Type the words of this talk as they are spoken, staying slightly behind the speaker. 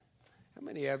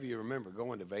many of you remember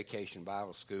going to Vacation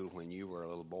Bible School when you were a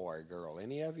little boy or girl?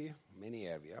 Any of you? Many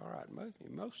of you. All right.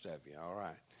 Most of you. All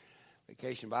right.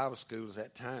 Vacation Bible School is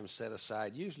that time set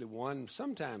aside, usually 1,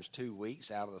 sometimes 2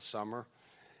 weeks out of the summer,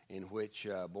 in which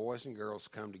boys and girls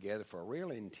come together for a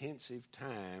real intensive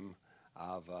time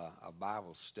of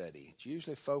Bible study. It's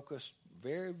usually focused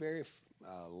very, very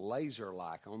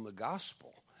laser-like on the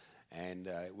gospel, and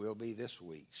it will be this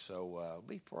week. So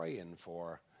be praying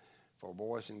for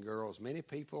boys and girls. Many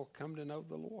people come to know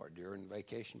the Lord during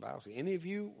Vacation Bible School. Any of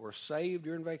you were saved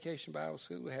during Vacation Bible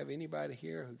School? Have anybody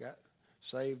here who got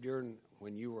saved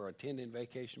when you were attending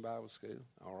Vacation Bible School?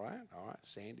 All right.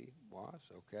 Sandy was,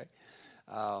 okay.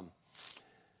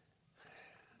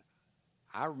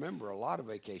 I remember a lot of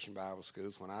Vacation Bible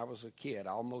Schools when I was a kid.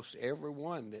 Almost every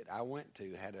one that I went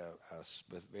to had a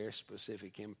very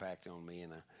specific impact on me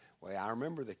in a way. I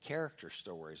remember the character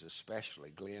stories, especially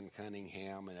Glenn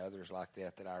Cunningham and others like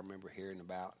that I remember hearing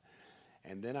about.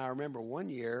 And then I remember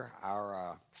one year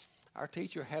our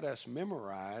teacher had us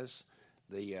memorize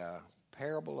the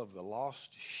parable of the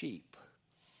lost sheep,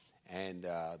 and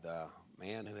the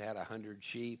man who had 100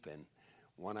 sheep, and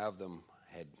one of them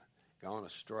had gone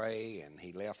astray, and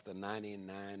he left the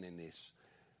 99 in his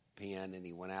pen, and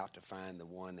he went out to find the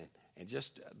one. And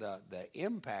just the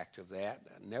impact of that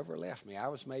never left me. I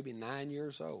was maybe 9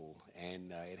 years old,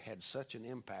 and it had such an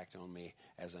impact on me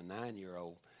as a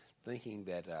 9-year-old, thinking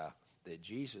that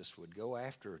Jesus would go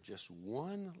after just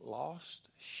one lost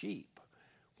sheep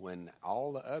when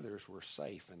all the others were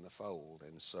safe in the fold.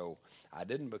 And so I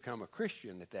didn't become a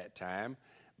Christian at that time,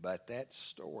 but that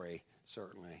story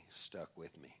certainly stuck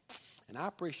with me. And I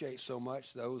appreciate so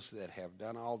much those that have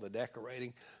done all the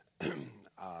decorating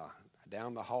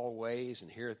down the hallways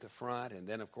and here at the front. And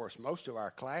then, of course, most of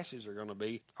our classes are going to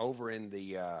be over in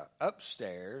the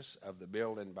upstairs of the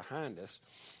building behind us.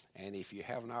 And if you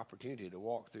have an opportunity to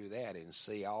walk through that and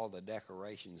see all the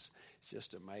decorations, it's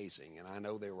just amazing. And I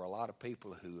know there were a lot of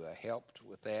people who helped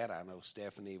with that. I know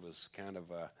Stephanie was kind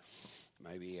of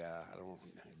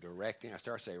directing. I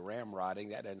started to say ramrodding.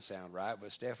 That doesn't sound right.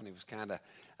 But Stephanie was kind of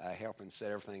helping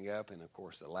set everything up. And, of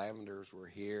course, the Lavenders were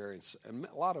here. And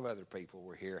a lot of other people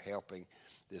were here helping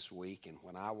this week. And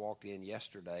when I walked in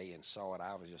yesterday and saw it,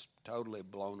 I was just totally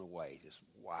blown away. Just,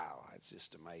 wow, it's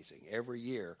just amazing. Every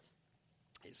year,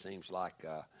 it seems like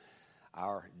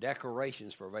our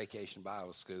decorations for Vacation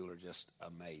Bible School are just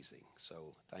amazing.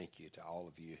 So thank you to all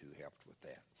of you who helped with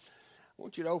that. I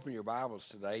want you to open your Bibles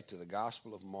today to the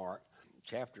Gospel of Mark,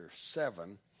 chapter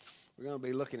 7. We're going to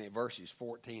be looking at verses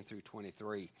 14 through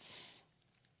 23.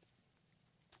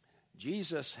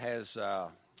 Jesus has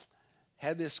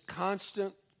had this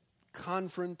constant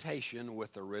confrontation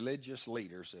with the religious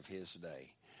leaders of his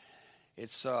day.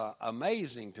 It's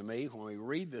amazing to me when we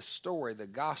read the story, the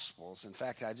Gospels. In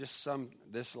fact,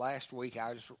 this last week,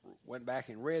 I just went back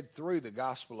and read through the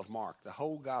Gospel of Mark, the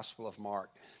whole Gospel of Mark,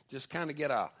 just kind of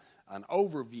get an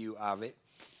overview of it.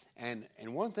 And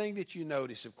one thing that you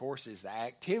notice, of course, is the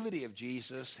activity of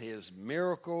Jesus, his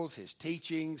miracles, his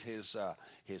teachings, his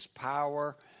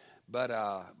power.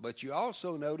 But you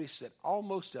also notice that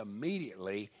almost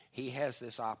immediately he has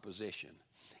this opposition.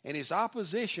 And his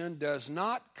opposition does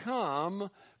not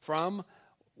come from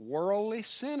worldly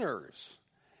sinners.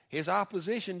 His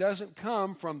opposition doesn't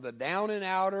come from the down and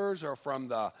outers or from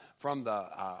the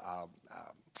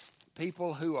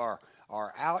people who are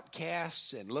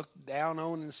outcasts and looked down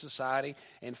on in society.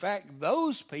 In fact,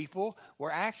 those people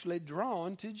were actually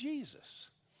drawn to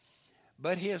Jesus.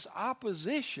 But his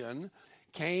opposition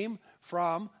came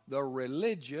from the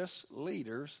religious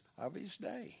leaders of his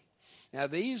day. Now,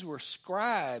 these were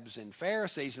scribes and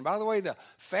Pharisees. And by the way, the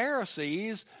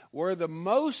Pharisees were the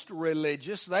most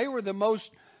religious. They were the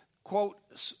most, quote,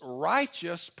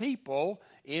 righteous people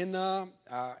in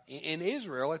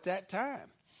Israel at that time.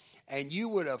 And you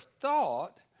would have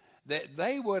thought that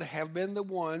they would have been the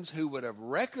ones who would have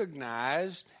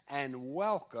recognized and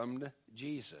welcomed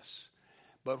Jesus.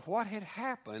 But what had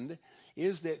happened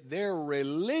is that their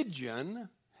religion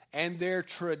and their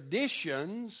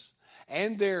traditions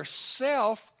and their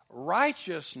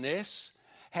self-righteousness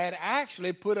had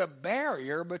actually put a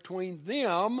barrier between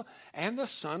them and the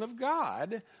Son of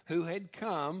God, who had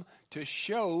come to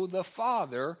show the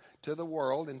Father to the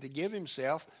world and to give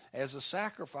himself as a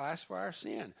sacrifice for our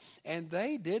sin. And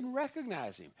they didn't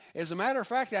recognize him. As a matter of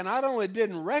fact, they not only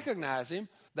didn't recognize him,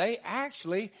 they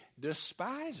actually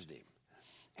despised him.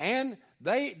 And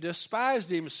they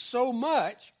despised him so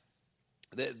much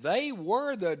that they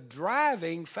were the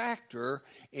driving factor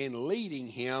in leading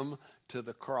him to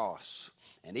the cross.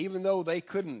 And even though they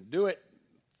couldn't do it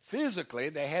physically,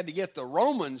 they had to get the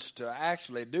Romans to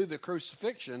actually do the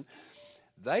crucifixion.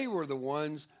 they were the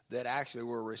ones that actually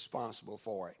were responsible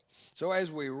for it. So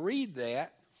as we read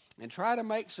that and try to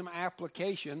make some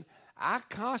application, I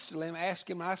constantly am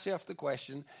asking myself the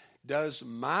question, does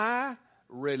my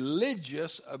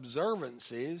religious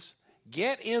observances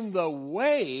get in the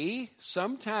way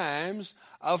sometimes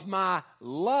of my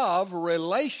love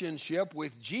relationship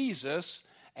with Jesus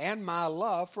and my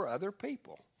love for other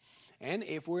people? And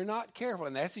if we're not careful,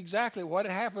 and that's exactly what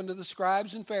had happened to the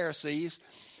scribes and Pharisees,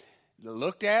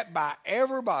 looked at by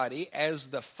everybody as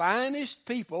the finest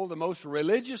people, the most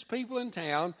religious people in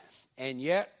town, and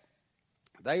yet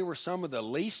they were some of the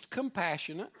least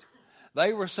compassionate.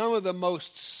 They were some of the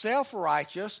most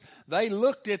self-righteous. They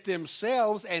looked at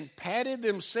themselves and patted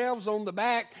themselves on the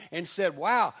back and said,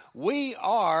 wow, we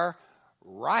are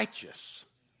righteous.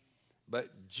 But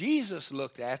Jesus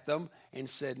looked at them and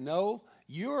said, no,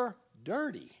 you're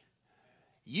dirty.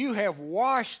 You have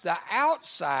washed the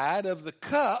outside of the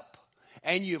cup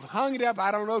and you've hung it up.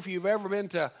 I don't know if you've ever been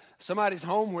to somebody's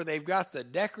home where they've got the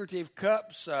decorative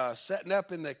cups setting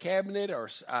up in the cabinet or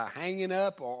hanging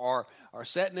up or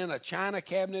setting in a china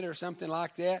cabinet or something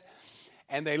like that.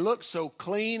 And they look so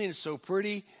clean and so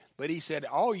pretty. But he said,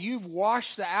 oh, you've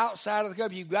washed the outside of the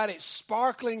cup. You've got it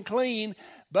sparkling clean.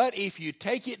 But if you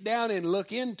take it down and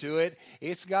look into it,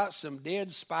 it's got some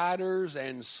dead spiders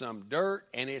and some dirt,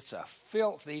 and it's a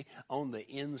filthy on the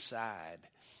inside.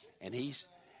 And he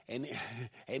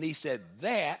said,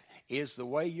 that is the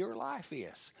way your life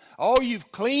is. Oh,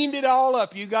 you've cleaned it all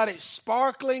up. You got it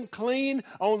sparkling clean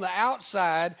on the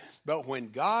outside. But when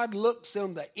God looks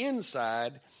on the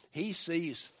inside, he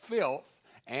sees filth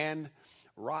and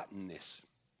rottenness.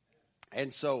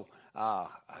 And so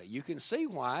you can see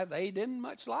why they didn't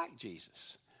much like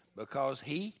Jesus, because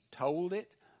he told it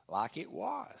like it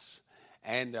was.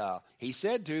 And he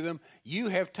said to them, you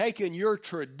have taken your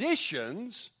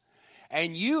traditions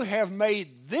and you have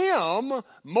made them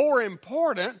more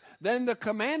important than the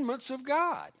commandments of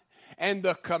God. And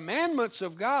the commandments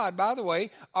of God, by the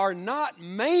way, are not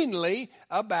mainly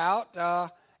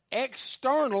about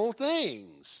external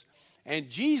things. And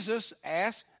Jesus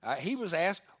asked, he was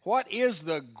asked, what is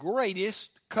the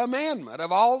greatest commandment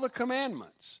of all the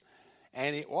commandments?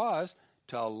 And it was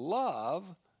to love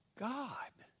God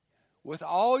with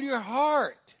all your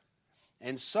heart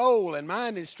and soul and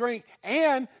mind and strength,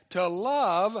 and to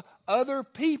love other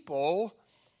people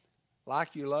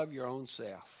like you love your own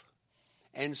self.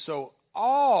 And so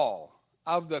all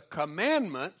of the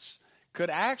commandments could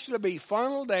actually be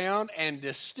funneled down and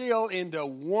distilled into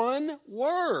one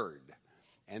word,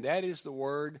 and that is the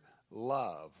word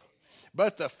love.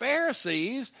 But the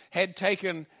Pharisees had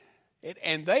taken it,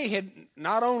 and they had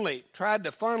not only tried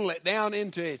to funnel it down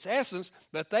into its essence,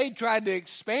 but they tried to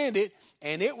expand it,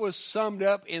 and it was summed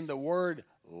up in the word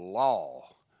law.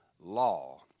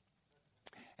 Law.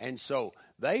 And so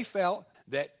they felt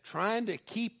that trying to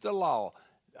keep the law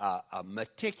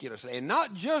meticulously, and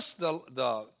not just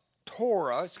the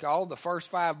Torah, it's called the first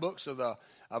 5 books of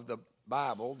the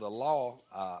Bible, the law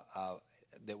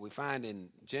that we find in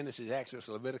Genesis, Exodus,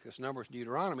 Leviticus, Numbers,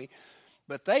 Deuteronomy,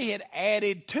 but they had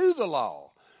added to the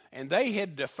law, and they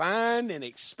had defined and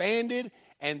expanded,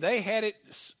 and they had it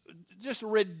just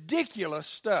ridiculous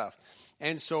stuff.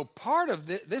 And so part of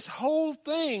this whole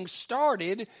thing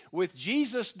started with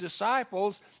Jesus'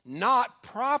 disciples not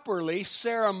properly,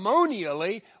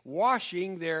 ceremonially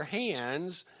washing their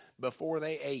hands before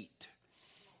they ate.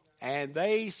 And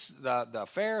the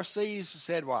Pharisees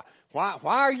said, well, why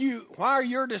are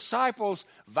your disciples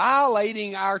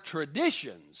violating our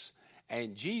traditions?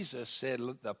 And Jesus said,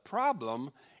 look, the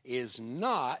problem is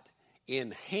not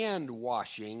in hand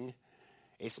washing.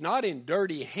 It's not in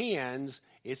dirty hands.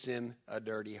 It's in a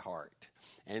dirty heart.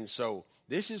 And so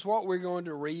this is what we're going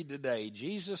to read today.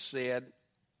 Jesus said,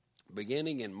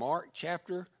 beginning in Mark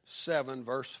chapter 7,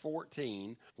 verse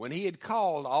 14, when he had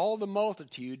called all the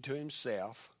multitude to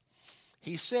himself,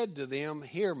 he said to them,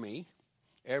 hear me,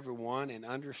 everyone, and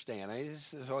understand.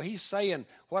 So he's saying,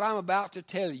 what I'm about to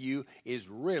tell you is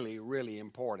really, really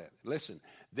important. Listen,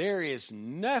 there is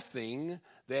nothing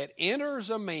that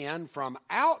enters a man from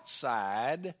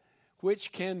outside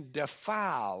which can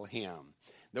defile him.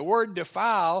 The word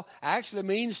defile actually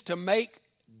means to make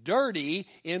dirty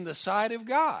in the sight of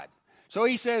God. So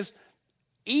he says,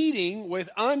 eating with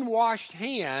unwashed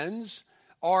hands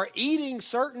or eating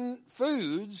certain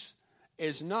foods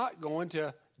is not going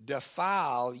to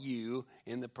defile you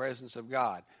in the presence of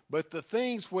God. But the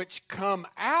things which come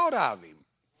out of him,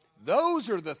 those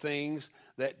are the things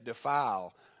that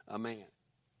defile a man.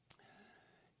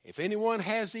 If anyone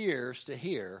has ears to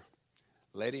hear,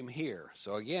 let him hear.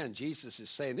 So again, Jesus is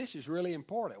saying, this is really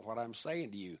important, what I'm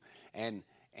saying to you. And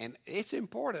And it's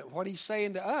important what he's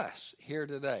saying to us here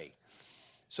today.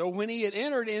 So when he had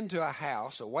entered into a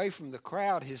house away from the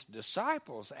crowd, his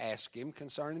disciples asked him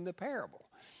concerning the parable.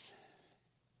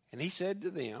 And he said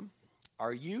to them,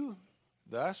 "Are you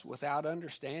thus without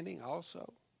understanding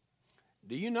also?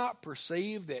 Do you not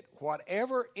perceive that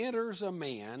whatever enters a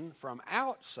man from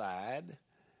outside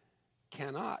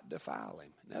cannot defile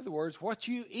him?" In other words, what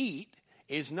you eat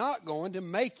is not going to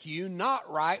make you not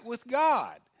right with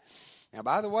God. Now,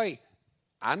 by the way,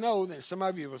 I know that some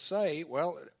of you will say,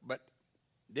 well, but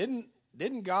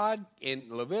didn't God, in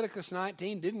Leviticus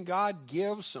 19, didn't God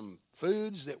give some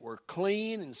foods that were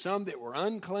clean and some that were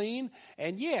unclean?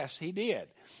 And yes, he did.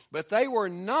 But they were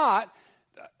not,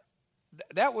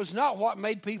 that was not what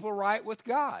made people right with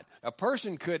God. A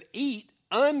person could eat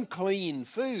unclean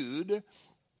food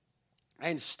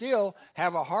and still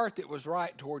have a heart that was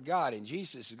right toward God. And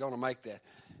Jesus is going to make that.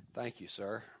 Thank you,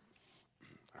 sir.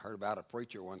 I heard about a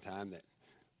preacher one time that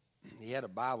he had a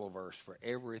Bible verse for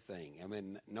everything. I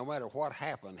mean, no matter what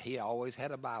happened, he always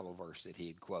had a Bible verse that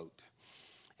he'd quote.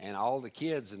 And all the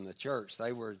kids in the church,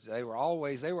 they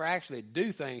were actually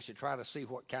do things to try to see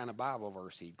what kind of Bible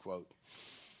verse he'd quote.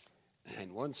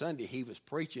 And one Sunday he was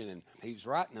preaching, and he was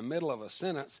right in the middle of a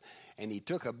sentence, and he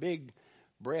took a big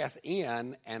breath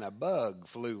in, and a bug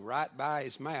flew right by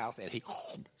his mouth, and he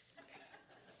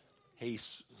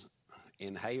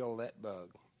inhaled that bug.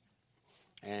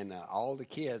 And all the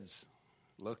kids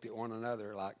looked at one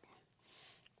another like,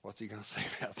 what's he going to say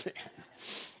about that?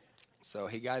 So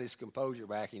he got his composure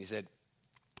back, and he said,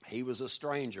 he was a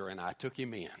stranger, and I took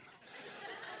him in.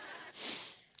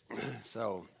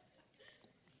 So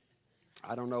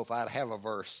I don't know if I'd have a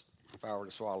verse if I were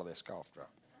to swallow this cough drop.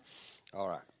 All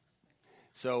right.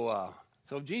 So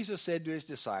Jesus said to his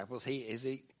disciples,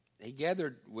 he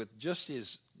gathered with just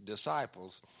his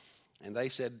disciples, and they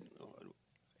said,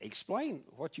 explain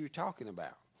what you're talking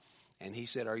about. And he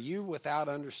said, are you without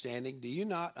understanding? Do you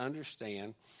not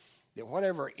understand that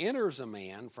whatever enters a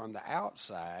man from the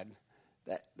outside,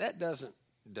 that doesn't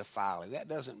defile him, that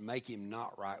doesn't make him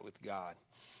not right with God?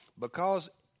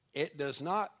 Because it does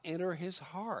not enter his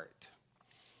heart,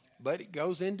 but it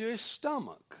goes into his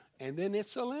stomach, and then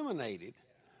it's eliminated.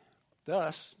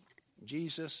 Thus,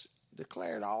 Jesus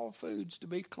declared all foods to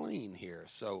be clean here.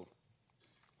 So,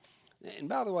 and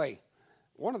by the way,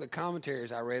 one of the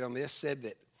commentaries I read on this said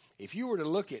that if you were to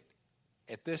look at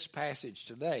this passage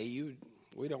today,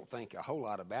 we don't think a whole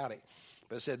lot about it,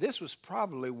 but it said this was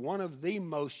probably one of the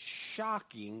most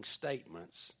shocking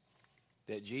statements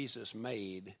that Jesus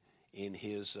made in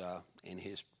his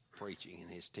preaching, in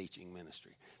his teaching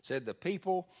ministry. It said the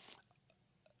people,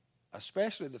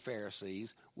 especially the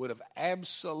Pharisees, would have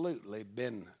absolutely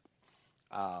been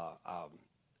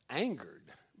angered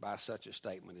by such a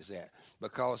statement as that,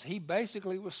 because he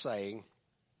basically was saying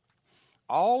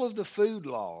all of the food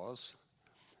laws,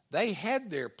 they had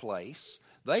their place,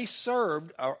 they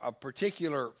served a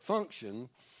particular function,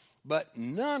 but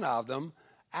none of them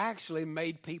actually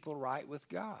made people right with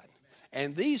God.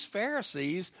 And these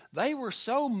Pharisees, they were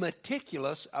so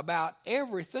meticulous about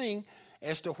everything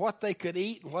as to what they could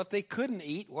eat and what they couldn't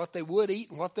eat, what they would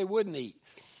eat and what they wouldn't eat.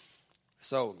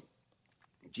 So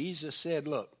Jesus said,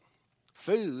 look,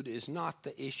 food is not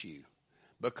the issue,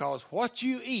 because what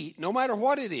you eat, no matter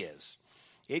what it is,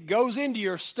 it goes into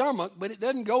your stomach, but it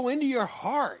doesn't go into your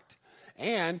heart.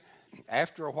 And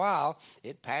after a while,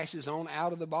 it passes on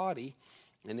out of the body,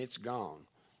 and it's gone.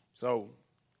 So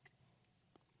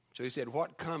he said,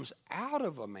 what comes out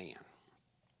of a man,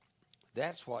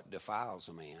 that's what defiles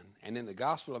a man. And in the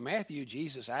Gospel of Matthew,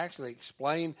 Jesus actually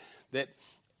explained that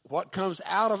what comes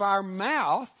out of our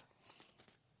mouth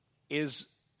is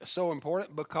so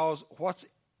important, because what's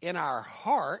in our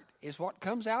heart is what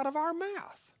comes out of our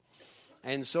mouth.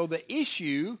 And so the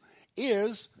issue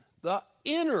is the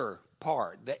inner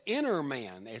part, the inner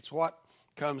man. It's what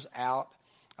comes out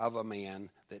of a man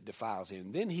that defiles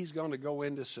him. Then he's going to go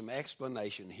into some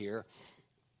explanation here.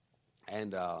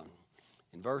 And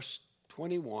in verse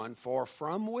 21, for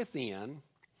from within,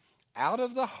 out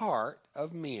of the heart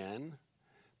of men,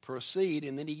 proceed,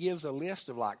 and then he gives a list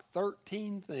of like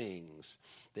 13 things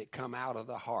that come out of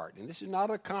the heart. And this is not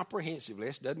a comprehensive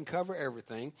list, doesn't cover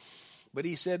everything, but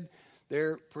he said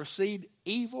there proceed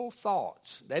evil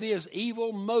thoughts. That is,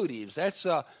 evil motives. That's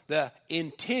the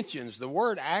intentions. The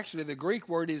word, actually, the Greek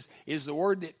word is the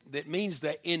word that means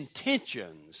the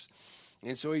intentions.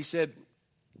 And so he said,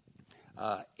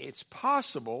 it's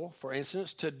possible, for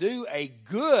instance, to do a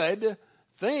good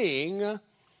thing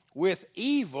with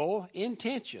evil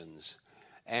intentions.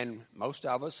 And most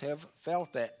of us have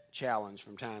felt that challenge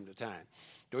from time to time.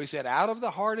 So he said, out of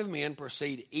the heart of men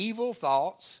proceed evil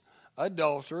thoughts,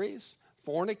 adulteries,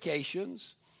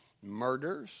 fornications,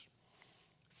 murders,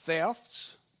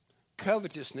 thefts,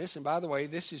 covetousness. And by the way,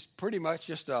 this is pretty much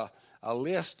just a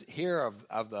list here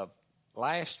of the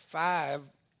last 5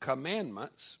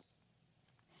 commandments,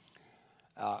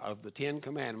 of the 10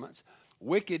 commandments.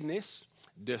 Wickedness,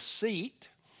 deceit,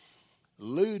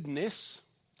 lewdness,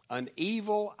 an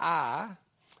evil eye,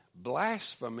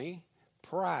 blasphemy,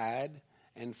 pride,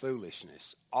 and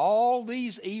foolishness. All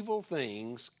these evil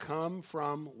things come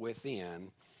from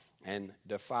within and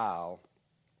defile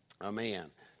a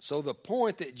man. So the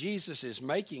point that Jesus is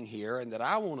making here, and that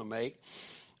I want to make,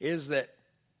 is that,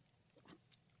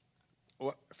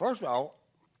 well, first of all,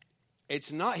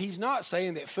 he's not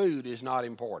saying that food is not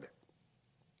important.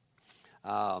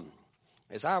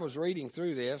 As I was reading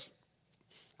through this,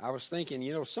 I was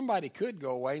thinking, somebody could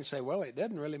go away and say, well, it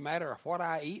doesn't really matter what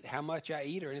I eat, how much I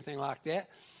eat, or anything like that.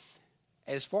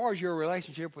 As far as your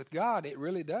relationship with God, it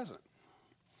really doesn't.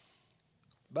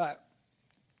 But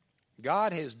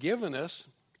God has given us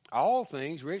all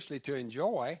things richly to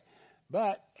enjoy,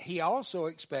 but he also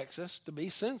expects us to be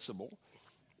sensible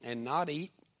and not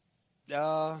eat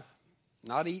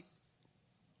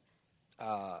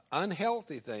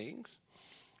unhealthy things,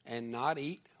 and not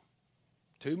eat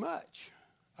too much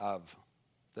of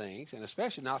things, and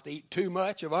especially not to eat too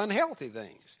much of unhealthy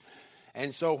things.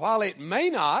 And so while it may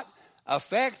not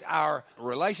affect our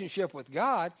relationship with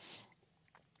God,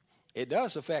 it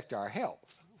does affect our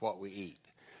health, what we eat.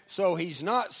 So he's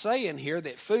not saying here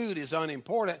that food is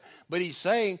unimportant, but he's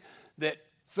saying that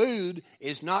food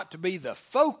is not to be the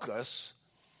focus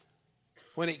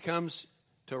when it comes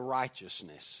to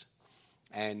righteousness.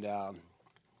 And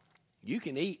you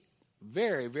can eat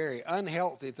very, very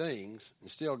unhealthy things and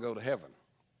still go to heaven.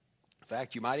 In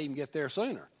fact, you might even get there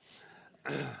sooner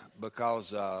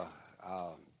because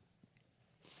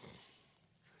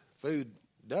food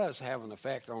does have an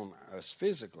effect on us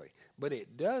physically, but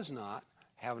it does not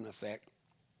have an effect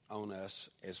on us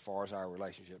as far as our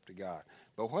relationship to God.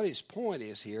 But what his point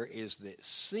is here is that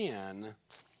sin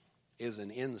is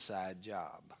an inside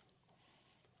job.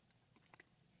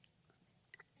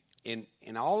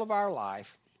 In all of our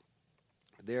life,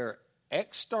 there are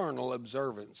external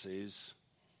observances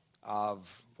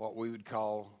of what we would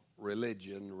call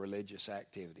religion, religious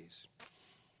activities.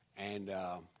 And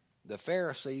the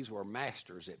Pharisees were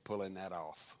masters at pulling that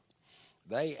off.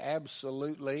 They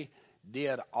absolutely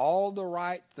did all the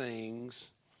right things,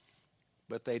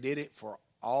 but they did it for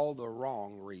all the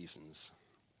wrong reasons.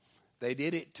 They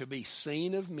did it to be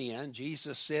seen of men.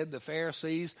 Jesus said the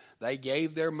Pharisees, they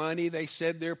gave their money, they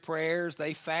said their prayers,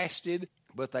 they fasted,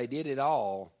 but they did it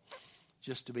all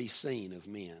just to be seen of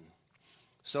men,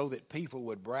 so that people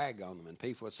would brag on them and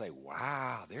people would say,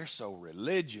 wow, they're so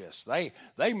religious.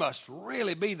 They must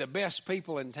really be the best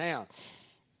people in town.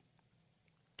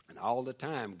 And all the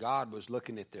time, God was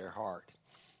looking at their heart,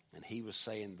 and he was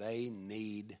saying they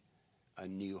need a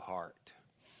new heart.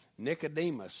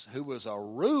 Nicodemus, who was a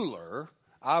ruler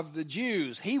of the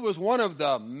Jews, he was one of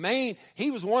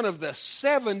the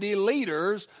 70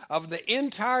 leaders of the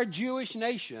entire Jewish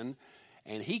nation,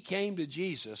 and he came to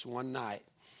Jesus one night,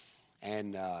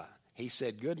 and he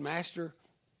said, good master,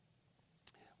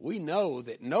 we know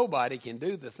that nobody can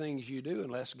do the things you do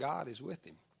unless God is with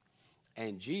him.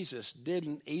 And Jesus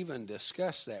didn't even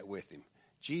discuss that with him.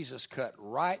 Jesus cut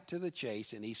right to the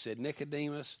chase, and he said,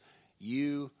 Nicodemus,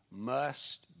 you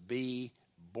must be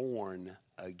born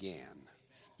again.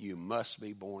 You must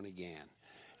be born again.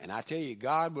 And I tell you,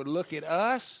 God would look at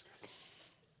us,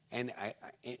 and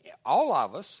all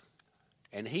of us,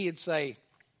 and he would say,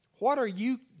 what are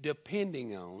you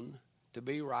depending on to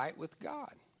be right with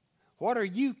God? What are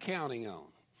you counting on?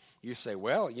 You say,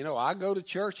 well, I go to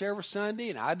church every Sunday,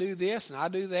 and I do this, and I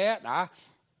do that, and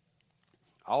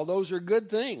all those are good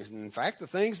things. And in fact, the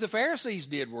things the Pharisees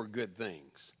did were good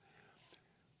things.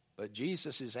 But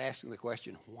Jesus is asking the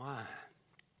question, why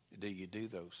do you do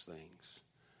those things?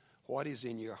 What is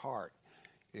in your heart?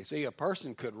 You see, a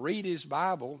person could read his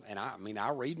Bible, and I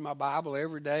read my Bible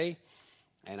every day,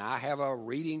 and I have a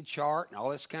reading chart and all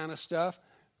this kind of stuff.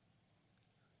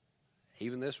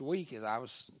 Even this week, as I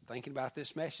was thinking about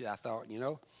this message, I thought,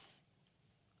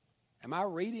 am I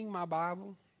reading my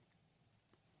Bible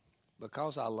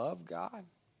because I love God?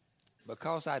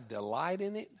 Because I delight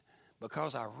in it?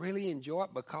 Because I really enjoy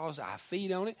it? Because I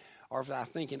feed on it? Or if I'm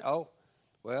thinking,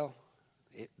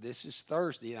 this is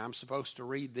Thursday, and I'm supposed to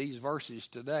read these verses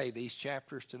today, these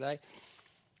chapters today.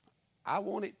 I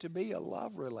want it to be a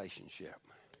love relationship.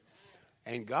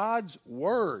 And God's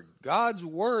Word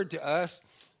to us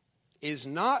is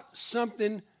not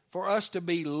something for us to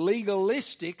be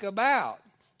legalistic about.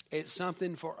 It's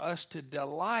something for us to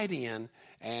delight in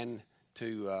and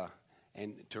to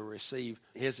receive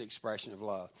His expression of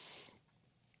love.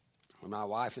 When my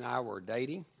wife and I were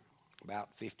dating about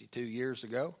 52 years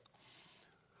ago,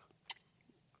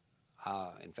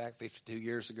 in fact, 52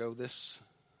 years ago this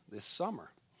summer,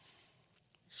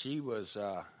 she was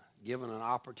given an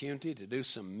opportunity to do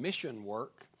some mission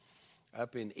work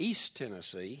up in East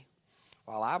Tennessee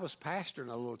while I was pastoring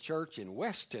a little church in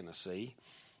West Tennessee.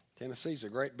 Tennessee's a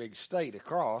great big state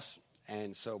across,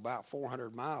 and so about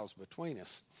 400 miles between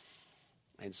us.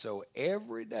 And so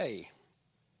every day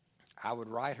I would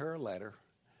write her a letter,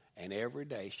 and every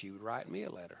day she would write me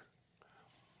a letter.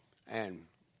 And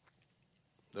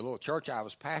the little church I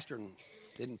was pastoring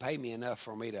didn't pay me enough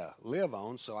for me to live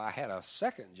on, so I had a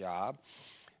second job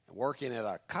working at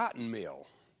a cotton mill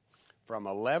from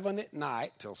 11 at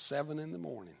night till 7 in the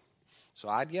morning. So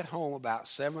I'd get home about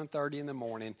 7:30 in the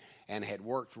morning and had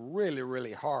worked really,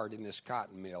 really hard in this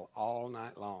cotton mill all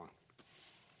night long.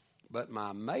 But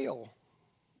my mail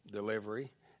delivery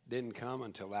didn't come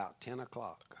until about 10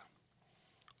 o'clock.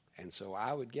 And so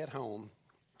I would get home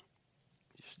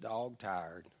just dog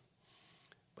tired.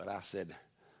 But I said,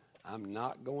 I'm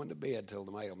not going to bed till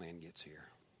the mailman gets here,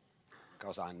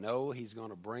 because I know he's going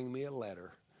to bring me a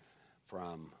letter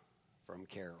from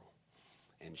Carol.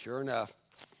 And sure enough,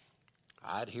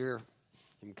 I'd hear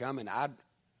him coming. I'd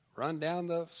run down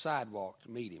the sidewalk to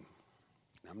meet him.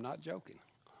 I'm not joking.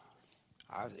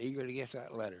 I was eager to get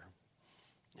that letter.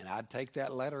 And I'd take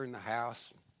that letter in the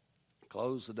house,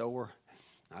 close the door.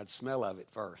 I'd smell of it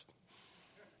first.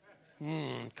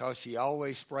 Because she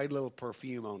always sprayed a little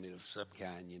perfume on it of some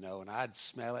kind, and I'd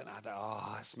smell it, and I thought,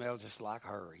 oh, it smells just like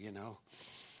her,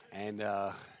 And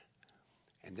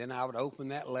then I would open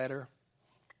that letter,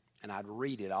 and I'd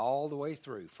read it all the way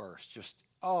through first. Just,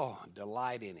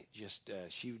 delight in it. Just,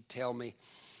 she would tell me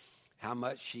how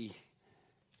much she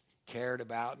cared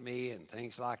about me and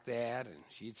things like that, and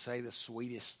she'd say the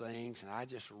sweetest things, and I'd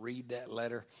just read that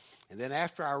letter. And then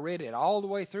after I read it all the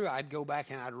way through, I'd go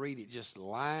back and I'd read it just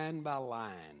line by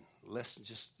line. Listen,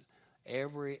 just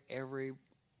every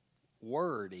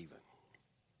word even.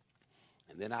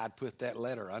 And then I'd put that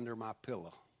letter under my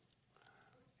pillow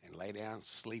and lay down and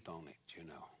sleep on it,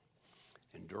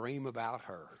 and dream about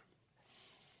her.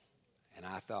 And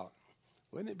I thought,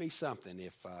 wouldn't it be something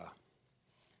if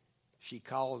she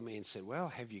called me and said, well,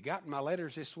 have you gotten my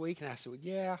letters this week? And I said, well,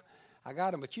 yeah, I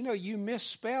got them. But, you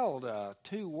misspelled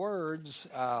 2 words,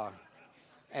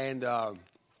 and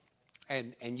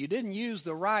you didn't use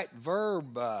the right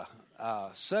verb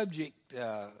subject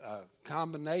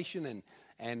combination.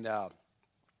 And I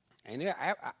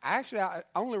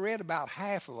only read about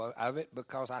half of it,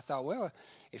 because I thought, well,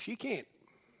 if she can't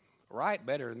write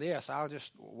better than this, I'll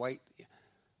just wait.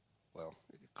 Well,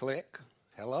 click,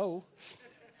 hello.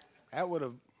 That would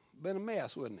have been a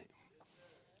mess, wouldn't it?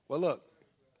 Well, look,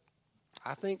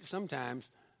 I think sometimes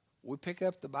we pick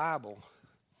up the Bible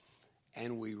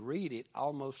and we read it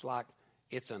almost like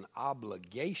it's an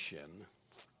obligation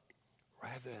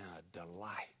rather than a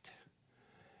delight.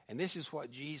 And this is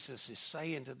what Jesus is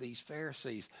saying to these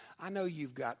Pharisees. I know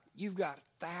you've got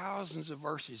thousands of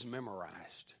verses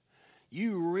memorized.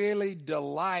 You really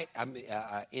delight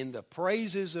in the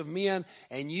praises of men,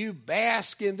 and you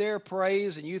bask in their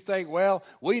praise, and you think, well,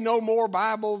 we know more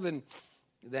Bible than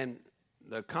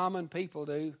the common people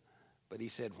do. But he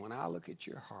said, when I look at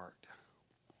your heart,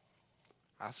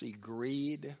 I see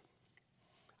greed,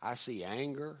 I see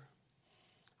anger,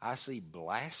 I see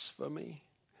blasphemy,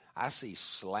 I see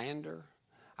slander,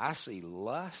 I see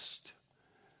lust,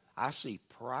 I see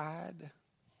pride,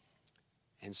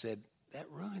 and said, that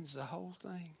ruins the whole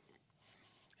thing.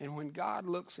 And when God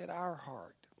looks at our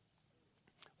heart,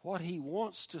 what he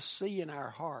wants to see in our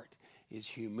heart is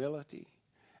humility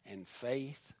and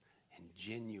faith and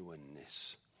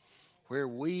genuineness, where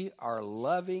we are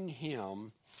loving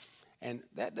him. And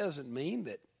that doesn't mean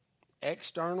that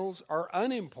externals are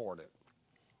unimportant.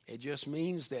 It just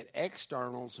means that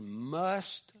externals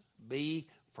must be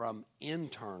from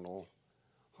internal,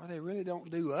 or they really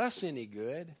don't do us any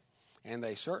good, and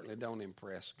they certainly don't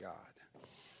impress God.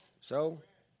 So,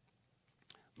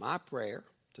 my prayer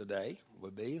today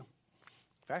would be, in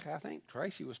fact, I think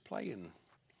Tracy was playing.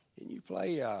 Didn't you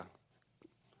play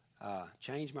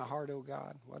Change My Heart, O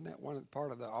God? Wasn't that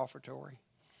part of the offertory?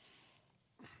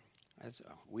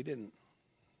 We didn't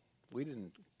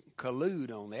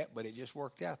collude on that, but it just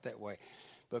worked out that way.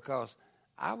 Because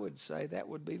I would say that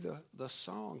would be the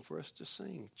song for us to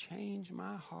sing. Change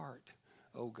my heart,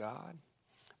 O God.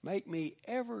 Make me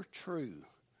ever true.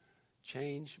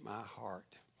 Change my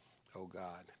heart, O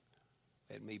God.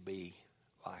 Let me be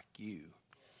like you.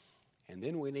 And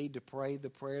then we need to pray the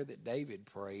prayer that David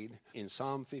prayed in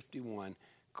Psalm 51,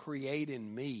 create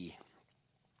in me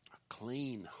a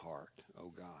clean heart,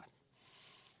 O God.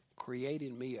 Create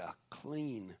in me a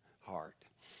clean heart.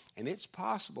 And it's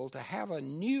possible to have a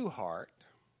new heart,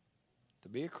 to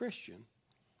be a Christian,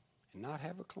 and not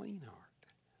have a clean heart.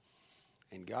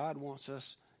 And God wants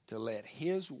us to let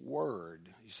His Word,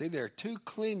 you see, there are two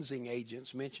cleansing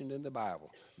agents mentioned in the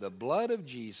Bible. The blood of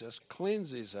Jesus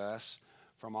cleanses us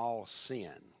from all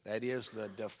sin. That is the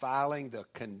defiling, the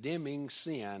condemning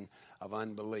sin of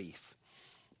unbelief.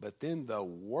 But then the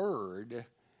Word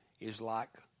is like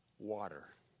water.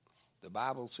 The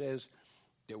Bible says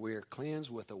that we are cleansed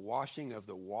with the washing of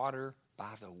the water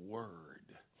by the Word.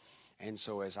 And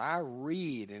so as I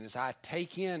read and as I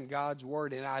take in God's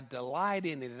Word and I delight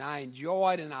in it and I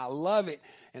enjoy it and I love it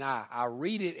and I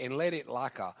read it and let it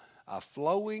like a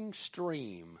flowing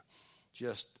stream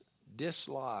just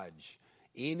dislodge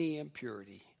any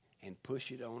impurity and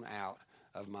push it on out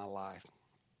of my life.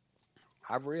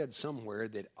 I've read somewhere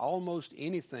that almost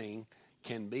anything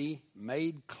can be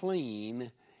made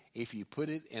clean if you put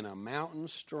it in a mountain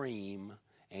stream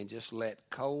and just let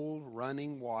cold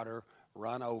running water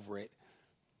run over it.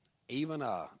 Even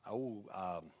a old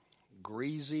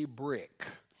greasy brick,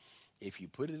 if you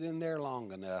put it in there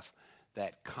long enough,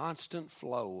 that constant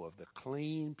flow of the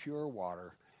clean, pure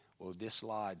water will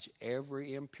dislodge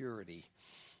every impurity.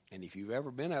 And if you've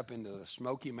ever been up into the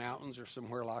Smoky Mountains or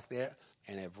somewhere like that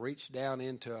and have reached down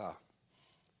into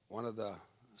one of the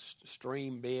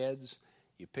stream beds,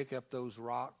 you pick up those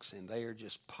rocks and they are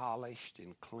just polished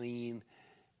and clean,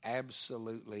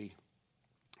 absolutely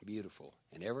beautiful.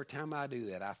 And every time I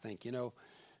do that, I think,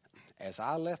 as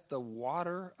I let the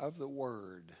water of the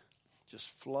Word just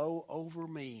flow over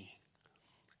me,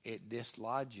 it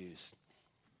dislodges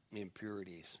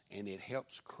impurities and it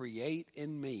helps create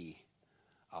in me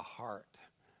a heart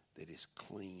that is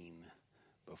clean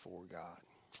before God.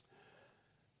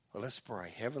 Well, let's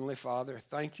pray. Heavenly Father,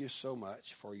 thank you so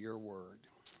much for your Word.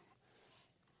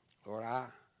 Lord, I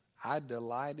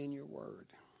delight in your Word.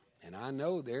 And I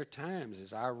know there are times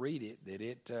as I read it that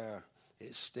it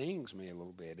stings me a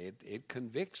little bit. It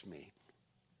convicts me.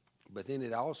 But then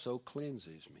it also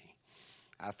cleanses me.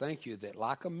 I thank you that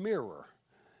like a mirror,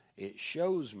 it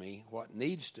shows me what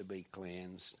needs to be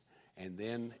cleansed, and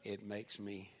then it makes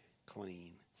me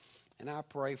clean. And I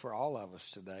pray for all of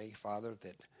us today, Father,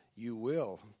 that you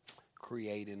will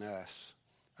create in us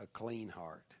a clean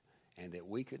heart, and that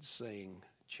we could sing,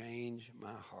 change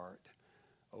my heart,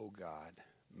 O God.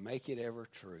 Make it ever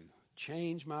true.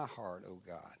 Change my heart, O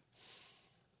God.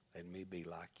 Let me be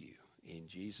like you. In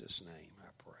Jesus' name I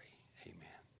pray.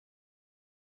 Amen.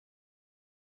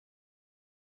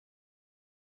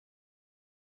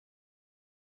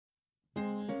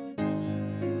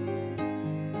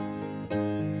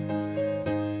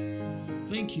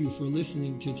 Thank you for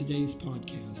listening to today's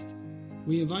podcast.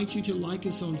 We invite you to like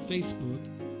us on Facebook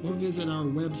or visit our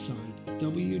website,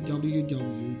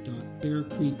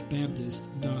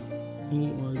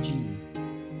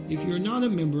 www.bearcreekbaptist.org. If you're not a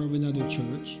member of another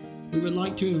church, we would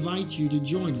like to invite you to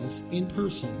join us in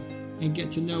person and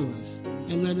get to know us,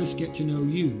 and let us get to know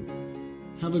you.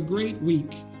 Have a great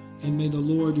week, and may the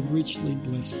Lord richly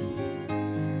bless you.